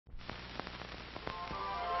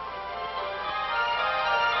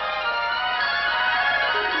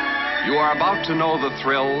are about to know the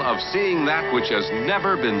thrill of seeing that which has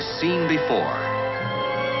never been seen before.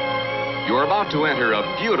 You are about to enter a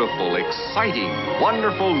beautiful, exciting,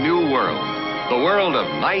 wonderful new world, the world of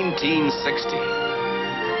 1960.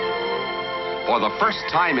 For the first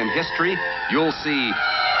time in history, you'll see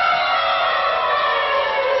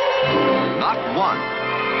not one,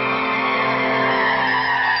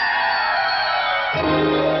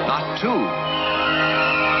 not two,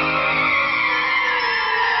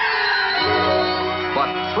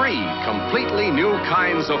 but three completely new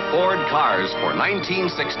kinds of Ford cars for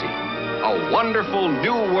 1960. A wonderful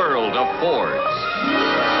new world of Fords.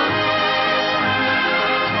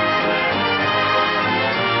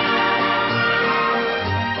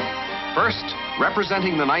 First,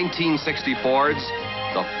 representing the 1960 Fords,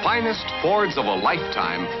 the finest Fords of a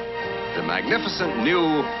lifetime, the magnificent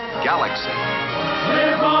new Galaxy.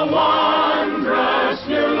 Live a wondrous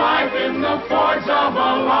new life in the Fords of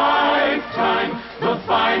a lifetime, the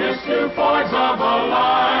finest new Fords of a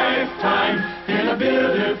lifetime, in a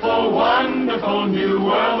beautiful, wonderful new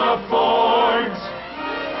world of Fords.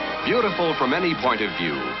 Beautiful from any point of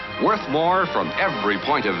view, worth more from every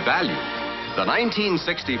point of value. The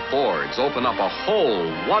 1960 Fords open up a whole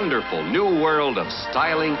wonderful new world of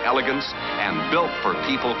styling, elegance, and built for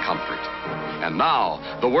people comfort. And now,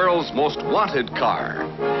 the world's most wanted car.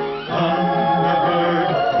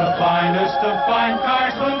 Thunderbird, the finest of fine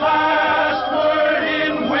cars, the last word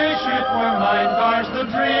in Wish It Were Mine cars,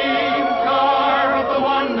 the dream car of the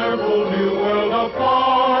wonderful new world of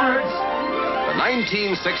Fords. The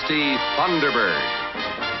 1960 Thunderbird.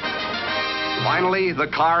 Finally, the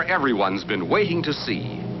car everyone's been waiting to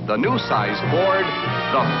see. The new size Ford,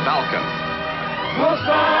 the Falcon. The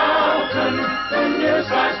Falcon, the new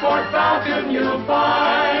size Ford Falcon, you'll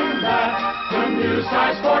find that the new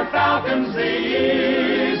size Ford Falcon's the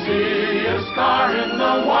easiest car in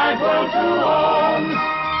the wide world to own.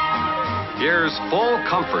 Here's full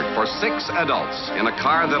comfort for 6 adults in a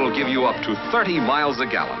car that'll give you up to 30 miles a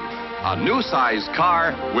gallon. A new size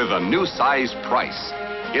car with a new size price.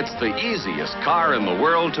 It's the easiest car in the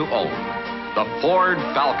world to own, the Ford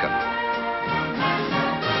Falcon.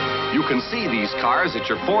 You can see these cars at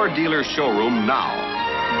your Ford dealer showroom now.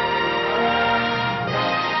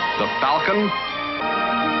 The Falcon,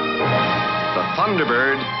 the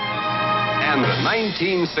Thunderbird, and the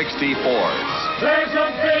 1960 Fords. There's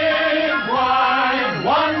a big, wide,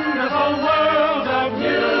 wonderful world